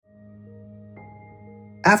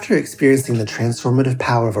After experiencing the transformative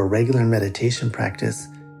power of a regular meditation practice,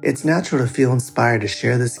 it's natural to feel inspired to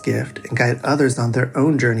share this gift and guide others on their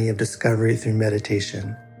own journey of discovery through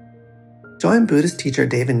meditation. Join Buddhist teacher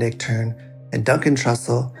David Nichtern and Duncan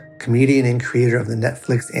Trussell, comedian and creator of the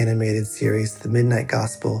Netflix animated series The Midnight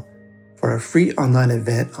Gospel, for a free online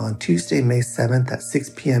event on Tuesday, May 7th at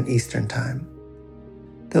 6 p.m. Eastern Time.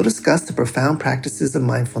 They'll discuss the profound practices of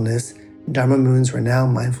mindfulness in Dharma Moon's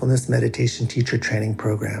renowned mindfulness meditation teacher training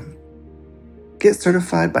program. Get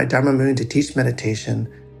certified by Dharma Moon to teach meditation,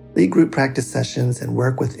 lead group practice sessions, and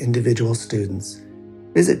work with individual students.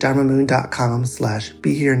 Visit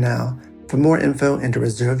dharmamoon.com/BeHereNow for more info and to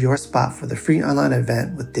reserve your spot for the free online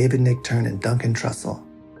event with David Nichtern and Duncan Trussell.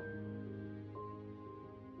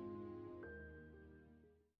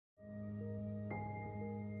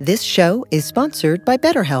 This show is sponsored by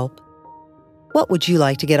BetterHelp. What would you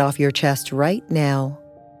like to get off your chest right now?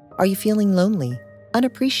 Are you feeling lonely,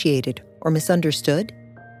 unappreciated, or misunderstood?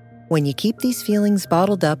 When you keep these feelings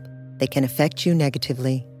bottled up, they can affect you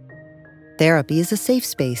negatively. Therapy is a safe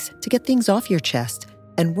space to get things off your chest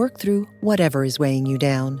and work through whatever is weighing you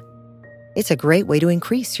down. It's a great way to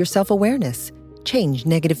increase your self-awareness, change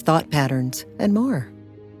negative thought patterns, and more.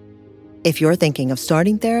 If you're thinking of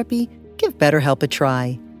starting therapy, give BetterHelp a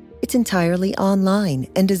try. It's entirely online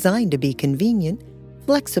and designed to be convenient,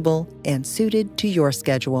 flexible, and suited to your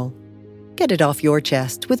schedule. Get it off your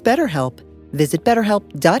chest with BetterHelp. Visit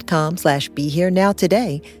BetterHelp.com/BeHereNow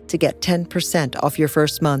today to get 10% off your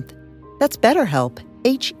first month. That's BetterHelp,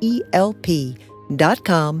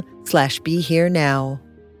 HELP.com/BeHereNow.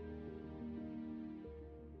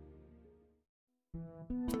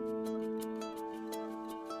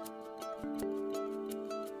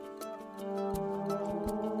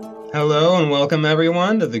 Hello and welcome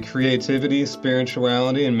everyone to the Creativity,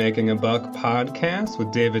 Spirituality, and Making a Buck podcast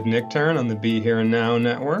with David Nichtern on the Be Here and Now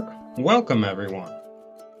network. Welcome everyone.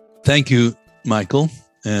 Thank you, Michael.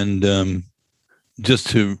 And just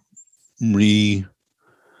to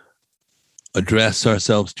address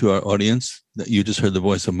ourselves to our audience, that you just heard the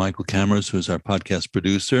voice of Michael Cameras, who is our podcast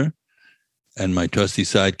producer and my trusty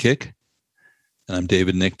sidekick. And I'm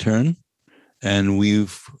David Nichtern. And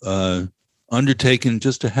we've undertaken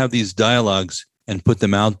just to have these dialogues and put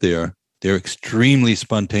them out there. They're extremely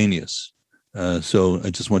spontaneous. So I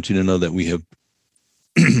just want you to know that we're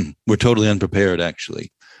totally unprepared,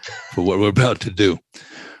 actually, for what we're about to do.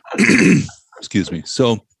 Excuse me.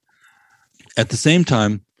 So at the same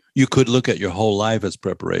time, you could look at your whole life as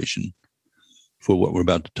preparation for what we're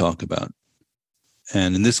about to talk about.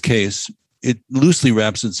 And in this case, it loosely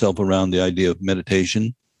wraps itself around the idea of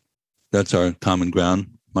meditation. That's our common ground.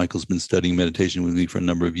 Michael's been studying meditation with me for a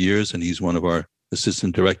number of years, and he's one of our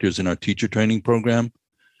assistant directors in our teacher training program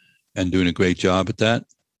and doing a great job at that.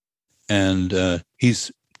 And he's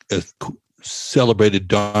a celebrated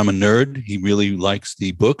Dharma nerd. He really likes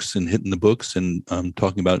the books and hitting the books and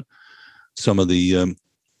talking about some of the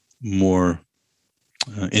more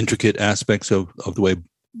intricate aspects of the way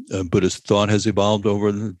Buddhist thought has evolved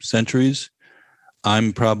over the centuries.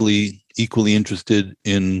 I'm probably equally interested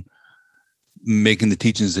in making the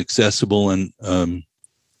teachings accessible and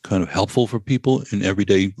kind of helpful for people in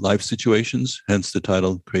everyday life situations, hence the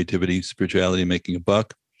title, Creativity, Spirituality, Making a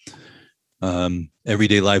Buck.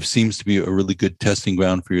 Everyday life seems to be a really good testing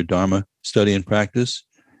ground for your Dharma study and practice,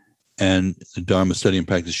 and the Dharma study and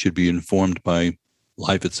practice should be informed by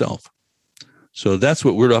life itself. So that's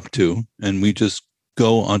what we're up to, and we just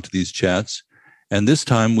go onto these chats. And this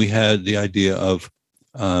time we had the idea of,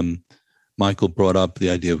 Michael brought up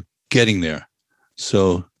the idea of getting there.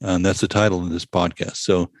 So that's the title of this podcast.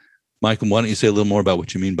 So, Michael, why don't you say a little more about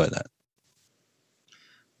what you mean by that?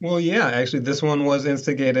 Well, yeah, actually, this one was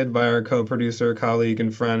instigated by our co-producer, colleague,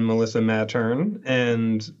 and friend, Melissa Mattern,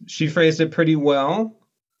 and she phrased it pretty well.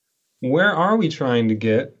 Where are we trying to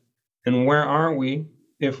get, and where are we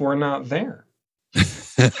if we're not there?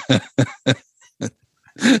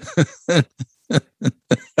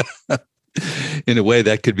 In a way,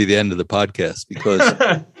 that could be the end of the podcast because...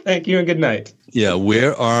 Thank you and good night. Yeah,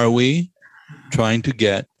 where are we trying to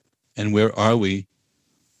get, and where are we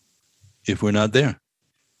if we're not there?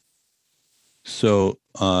 So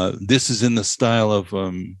this is in the style of,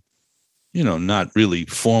 not really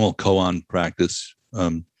formal koan practice,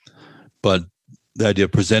 but the idea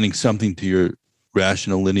of presenting something to your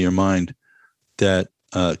rational linear mind that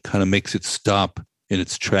kind of makes it stop in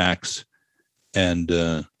its tracks and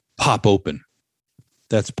pop open.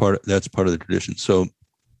 That's part of the tradition. So,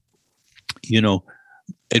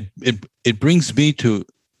 it brings me to,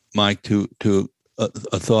 Mike, to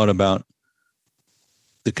a thought about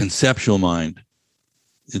the conceptual mind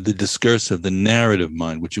the discursive, the narrative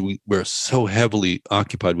mind, which we're so heavily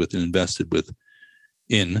occupied with and invested with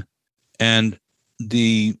and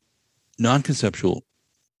the non-conceptual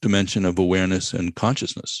dimension of awareness and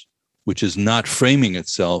consciousness, which is not framing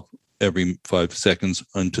itself every 5 seconds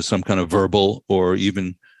into some kind of verbal or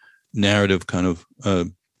even narrative kind of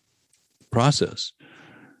process.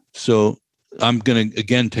 So I'm going to,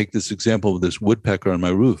 again, take this example of this woodpecker on my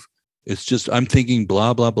roof. It's just, I'm thinking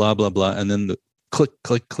blah, blah, blah, blah, blah, and then the click,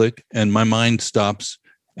 click, click, and my mind stops.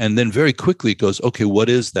 And then very quickly it goes, okay, what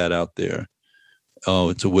is that out there? Oh,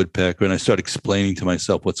 it's a woodpecker. And I start explaining to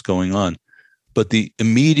myself what's going on. But the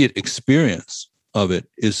immediate experience of it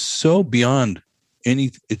is so beyond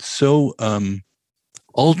it's so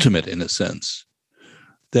ultimate in a sense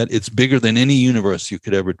that it's bigger than any universe you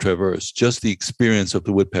could ever traverse. Just the experience of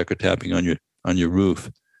the woodpecker tapping on your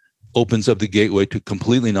roof opens up the gateway to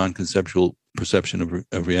completely non-conceptual perception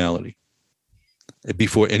of reality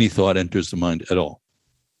before any thought enters the mind at all.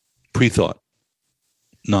 Pre-thought,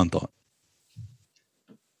 non-thought.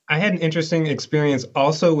 I had an interesting experience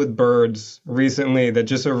also with birds recently that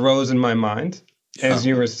just arose in my mind as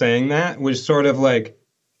you were saying that, which sort of like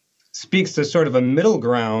speaks to sort of a middle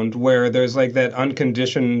ground where there's like that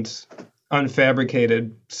unconditioned,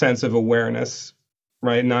 unfabricated sense of awareness,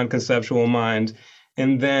 right? Non-conceptual mind.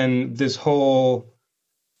 And then this whole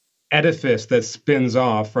edifice that spins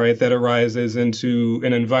off, right? That arises into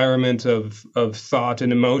an environment of thought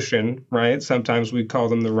and emotion, right? Sometimes we call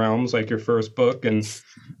them the realms, like your first book and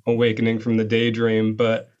Awakening from the Daydream.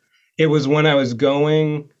 But it was when I was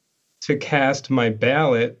going to cast my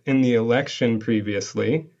ballot in the election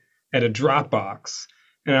previously at a drop box.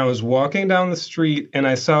 And I was walking down the street and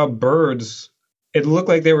I saw birds. It looked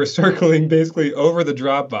like they were circling basically over the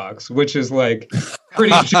drop box, which is like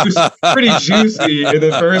pretty juicy in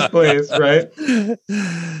the first place, right?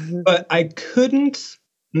 But I couldn't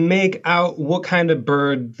make out what kind of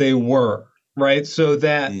bird they were, right? So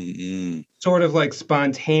that sort of like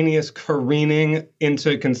spontaneous careening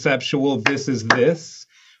into conceptual this is this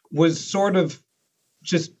was sort of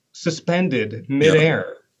just suspended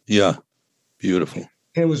midair. Yeah. Beautiful.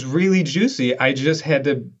 And it was really juicy. I just had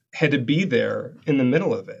to be there in the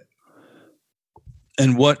middle of it.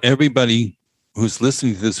 And what everybody who's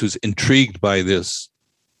listening to this, who's intrigued by this,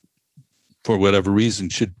 for whatever reason,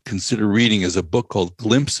 should consider reading is a book called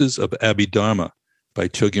Glimpses of Abhidharma by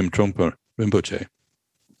Chogyam Trungpa Rinpoche.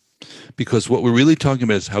 Because what we're really talking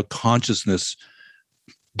about is how consciousness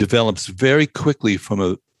develops very quickly from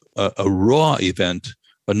a raw event,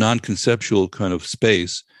 a non-conceptual kind of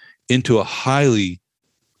space, into a highly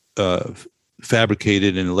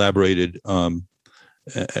fabricated and elaborated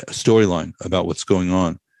storyline about what's going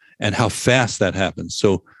on and how fast that happens.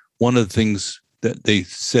 So one of the things that they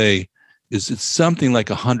say is it's something like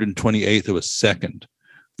 128th of a second.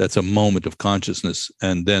 That's a moment of consciousness.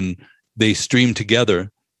 And then they stream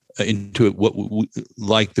together into what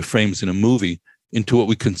like the frames in a movie, into what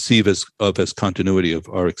we conceive as continuity of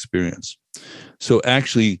our experience. So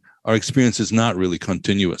actually, our experience is not really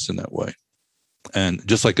continuous in that way. And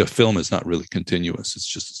just like a film is not really continuous, it's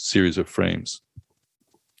just a series of frames.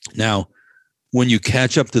 Now, when you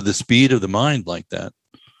catch up to the speed of the mind like that,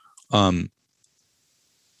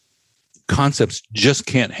 concepts just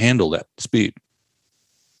can't handle that speed.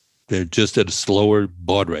 They're just at a slower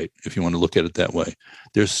baud rate, if you want to look at it that way.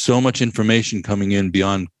 There's so much information coming in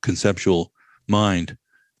beyond conceptual mind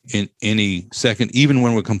in any second. Even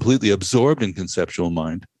when we're completely absorbed in conceptual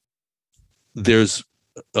mind, there's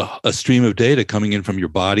a stream of data coming in from your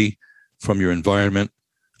body, from your environment,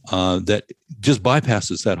 that just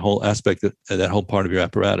bypasses that whole aspect, that whole part of your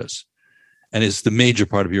apparatus. And it's the major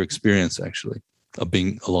part of your experience, actually, of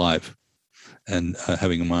being alive and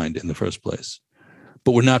having a mind in the first place.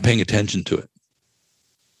 But we're not paying attention to it.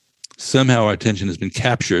 Somehow our attention has been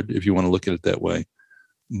captured, if you want to look at it that way,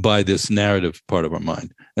 by this narrative part of our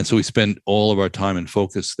mind. And so we spend all of our time and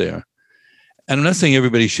focus there. And I'm not saying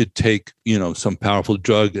everybody should take, some powerful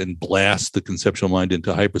drug and blast the conceptual mind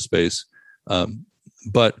into hyperspace.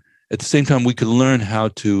 But at the same time, we could learn how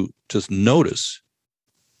to just notice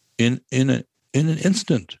in an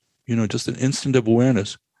instant, just an instant of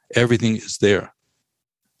awareness, everything is there.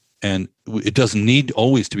 And it doesn't need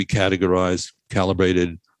always to be categorized,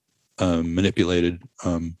 calibrated, manipulated.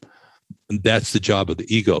 That's the job of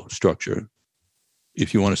the ego structure.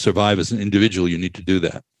 If you want to survive as an individual, you need to do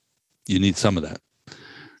that. You need some of that.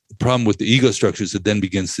 The problem with the ego structure is it then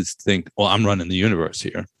begins to think, well, I'm running the universe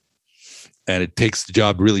here. And it takes the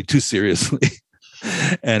job really too seriously.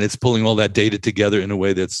 And it's pulling all that data together in a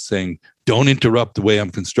way that's saying, don't interrupt the way I'm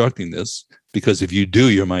constructing this, because if you do,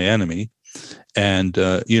 you're my enemy. And,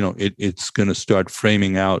 it's going to start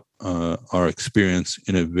framing out our experience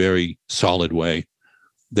in a very solid way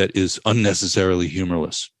that is unnecessarily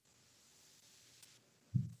humorless.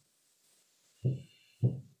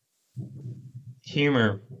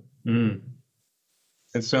 Humor.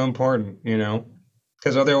 It's so important,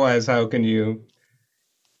 because otherwise, how can you...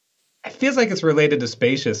 It feels like it's related to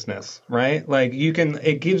spaciousness, right? Like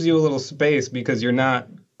it gives you a little space because you're not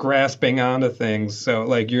grasping onto things. So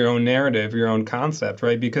like your own narrative, your own concept,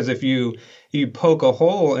 right? Because if you poke a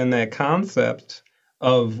hole in that concept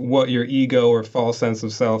of what your ego or false sense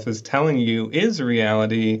of self is telling you is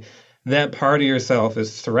reality, that part of yourself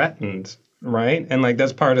is threatened, right? And like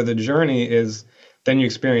that's part of the journey is then you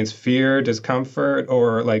experience fear, discomfort,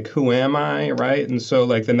 or like, who am I, right? And so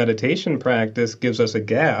like the meditation practice gives us a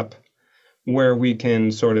gap where we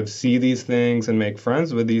can sort of see these things and make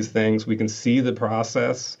friends with these things. We can see the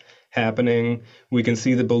process happening. We can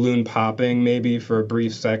see the balloon popping maybe for a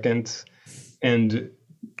brief second. And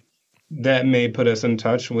that may put us in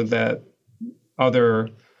touch with that other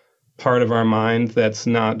part of our mind that's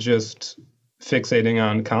not just fixating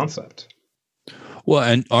on concept. Well,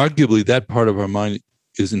 and arguably that part of our mind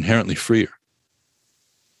is inherently freer.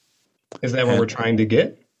 Is that what we're trying to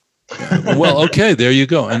get? Well, okay, there you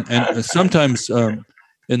go. And sometimes in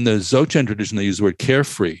the Dzogchen tradition, they use the word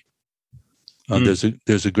carefree. There's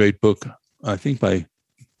a great book, I think by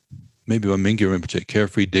Mingyur Rinpoche,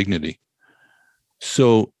 Carefree Dignity.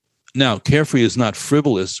 So now, carefree is not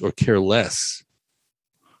frivolous or careless.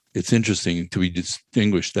 It's interesting to be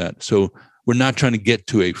distinguished that. So we're not trying to get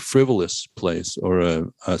to a frivolous place or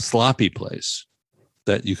a sloppy place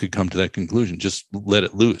that you could come to that conclusion. Just let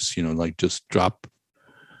it loose, like just drop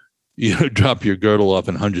your girdle off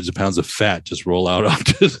and hundreds of pounds of fat just roll out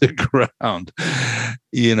onto the ground.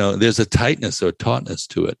 There's a tightness or tautness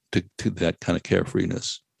to it, to that kind of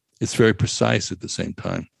carefreeness. It's very precise at the same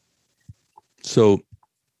time. So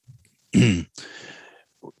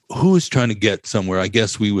who's trying to get somewhere? I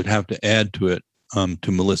guess we would have to add to it,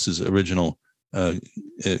 to Melissa's original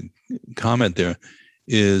comment there,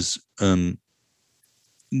 is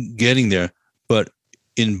getting there. But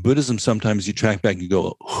in Buddhism, sometimes you track back and you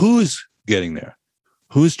go, who's getting there?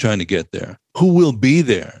 Who's trying to get there? Who will be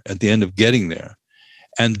there at the end of getting there?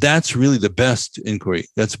 And that's really the best inquiry.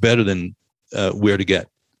 That's better than where to get.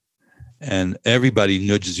 And everybody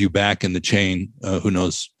nudges you back in the chain who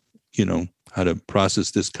knows, how to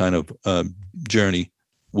process this kind of journey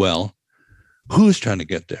well. Who's trying to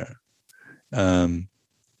get there? And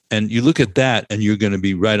you look at that and you're going to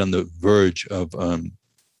be right on the verge of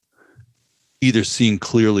either seeing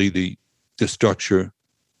clearly the structure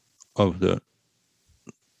of the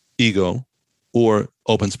ego or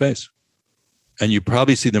open space. And you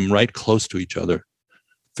probably see them right close to each other,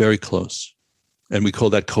 very close. And we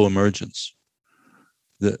call that co-emergence.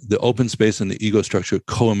 The open space and the ego structure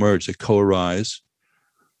co-emerge, they co-arise,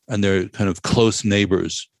 and they're kind of close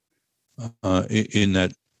neighbors in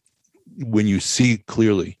that when you see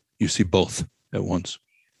clearly, you see both at once.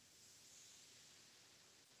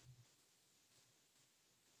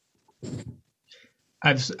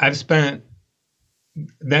 I've spent,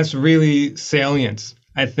 that's really salient,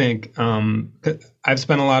 I think. I've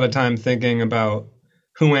spent a lot of time thinking about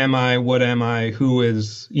who am I, what am I, who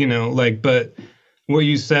is, but what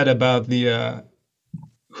you said about the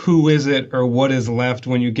who is it or what is left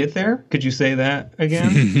when you get there, could you say that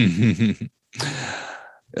again?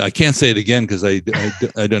 I can't say it again because I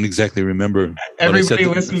don't exactly remember. Everybody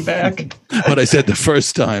listen back. What I said the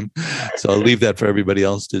first time. So I'll leave that for everybody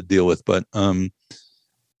else to deal with. But what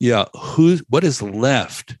is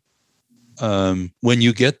left when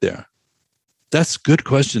you get there? That's a good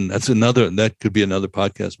question. That could be another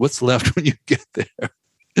podcast. What's left when you get there?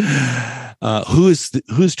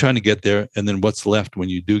 Who's trying to get there? And then what's left when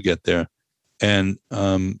you do get there? And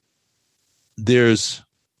there's,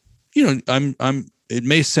 it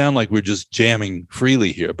may sound like we're just jamming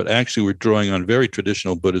freely here, but actually we're drawing on very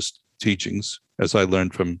traditional Buddhist teachings, as I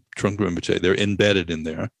learned from Trungpa Rinpoche. They're embedded in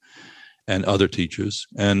there, and other teachers.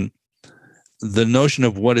 And the notion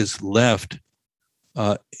of what is left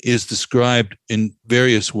is described in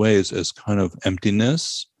various ways as kind of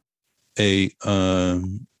emptiness, a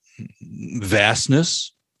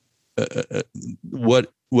vastness. What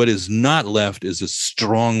is not left is a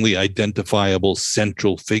strongly identifiable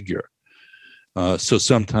central figure. So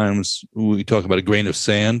sometimes we talk about a grain of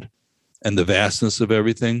sand and the vastness of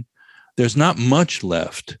everything. There's not much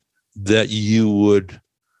left that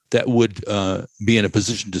would be in a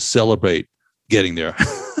position to celebrate getting there.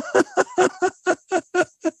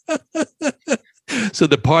 So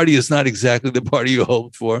the party is not exactly the party you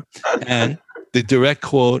hoped for, and the direct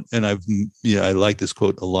quote, and I like this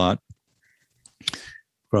quote a lot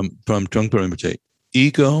from Trungpa Rinpoche.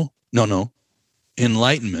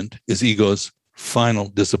 Enlightenment is ego's final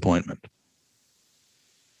disappointment.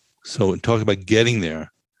 So talk about getting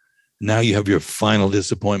there. Now you have your final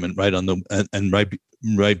disappointment right on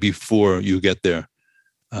right before you get there,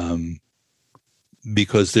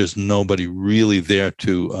 because there's nobody really there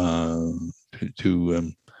to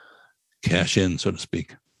cash in, so to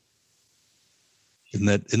speak.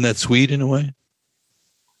 Isn't that sweet in a way?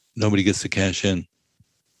 Nobody gets to cash in.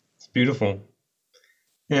 It's beautiful,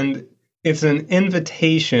 and it's an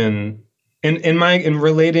invitation. In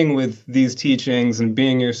relating with these teachings and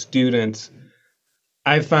being your student,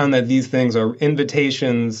 I've found that these things are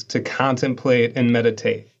invitations to contemplate and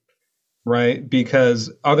meditate, right?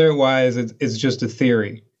 Because otherwise it's just a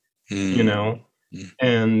theory, you know?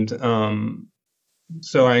 And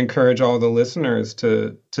so I encourage all the listeners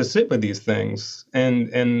to sit with these things and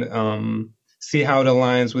see how it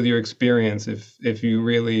aligns with your experience if you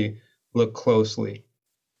really look closely.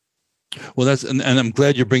 Well, and I'm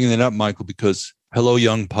glad you're bringing that up, Michael, because hello,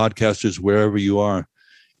 young podcasters, wherever you are.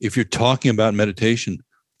 If you're talking about meditation,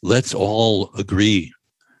 let's all agree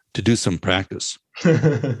to do some practice.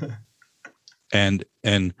 and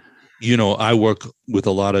I work with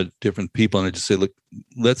a lot of different people, and I just say, look,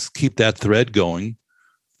 let's keep that thread going.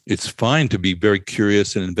 It's fine to be very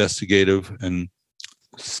curious and investigative and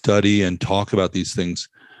study and talk about these things,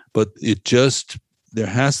 but there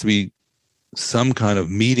has to be some kind of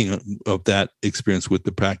meeting of that experience with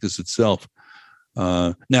the practice itself.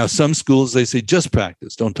 Now, some schools, they say, just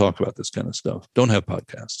practice. Don't talk about this kind of stuff. Don't have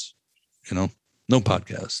podcasts. No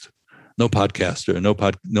podcast, no podcaster,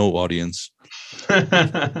 no audience.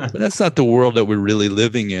 But that's not the world that we're really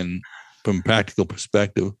living in from a practical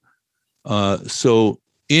perspective. So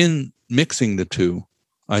in mixing the two,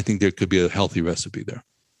 I think there could be a healthy recipe there.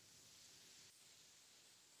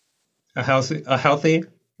 A healthy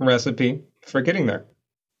recipe for getting there.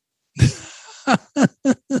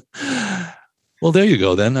 Well, there you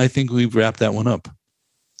go then. I think we've wrapped that one up.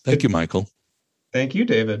 Thank you, Michael. Thank you,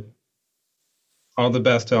 David. All the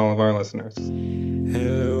best to all of our listeners.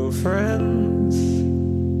 Hello, friends.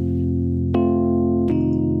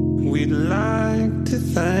 We'd like to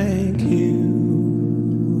thank you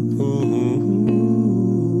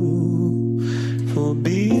for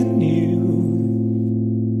being you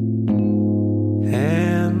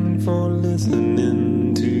and for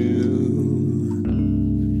listening to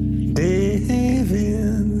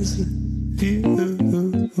David's view.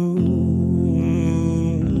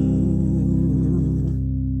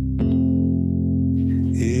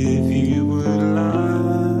 If you would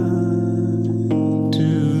like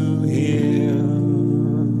to hear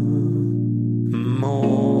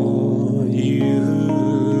more,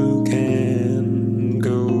 you can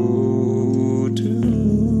go to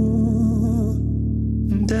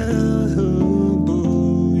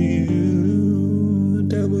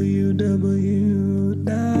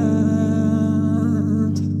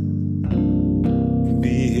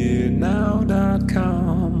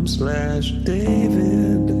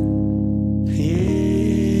Yeah.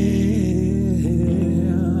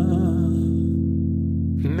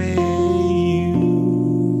 May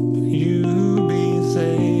you be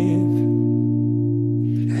safe,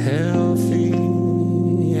 healthy,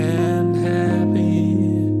 and happy,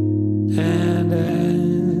 and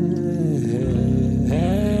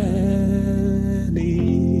at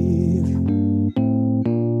ease.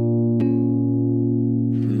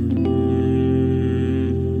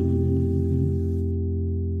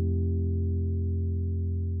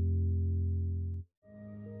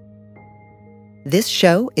 This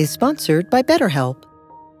show is sponsored by BetterHelp.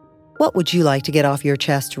 What would you like to get off your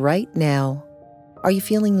chest right now? Are you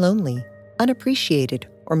feeling lonely, unappreciated,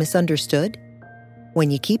 or misunderstood?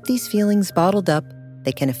 When you keep these feelings bottled up,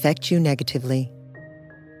 they can affect you negatively.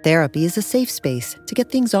 Therapy is a safe space to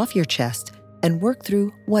get things off your chest and work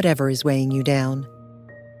through whatever is weighing you down.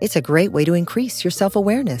 It's a great way to increase your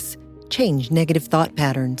self-awareness, change negative thought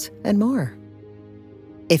patterns, and more.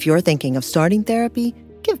 If you're thinking of starting therapy,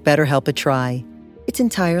 give BetterHelp a try. It's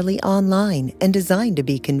entirely online and designed to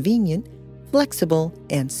be convenient, flexible,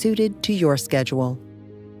 and suited to your schedule.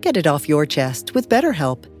 Get it off your chest with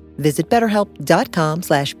BetterHelp. Visit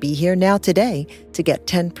BetterHelp.com/BeHereNow today to get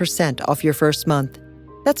 10% off your first month.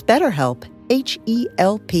 That's BetterHelp,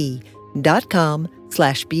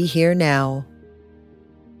 HELP.com/BeHereNow.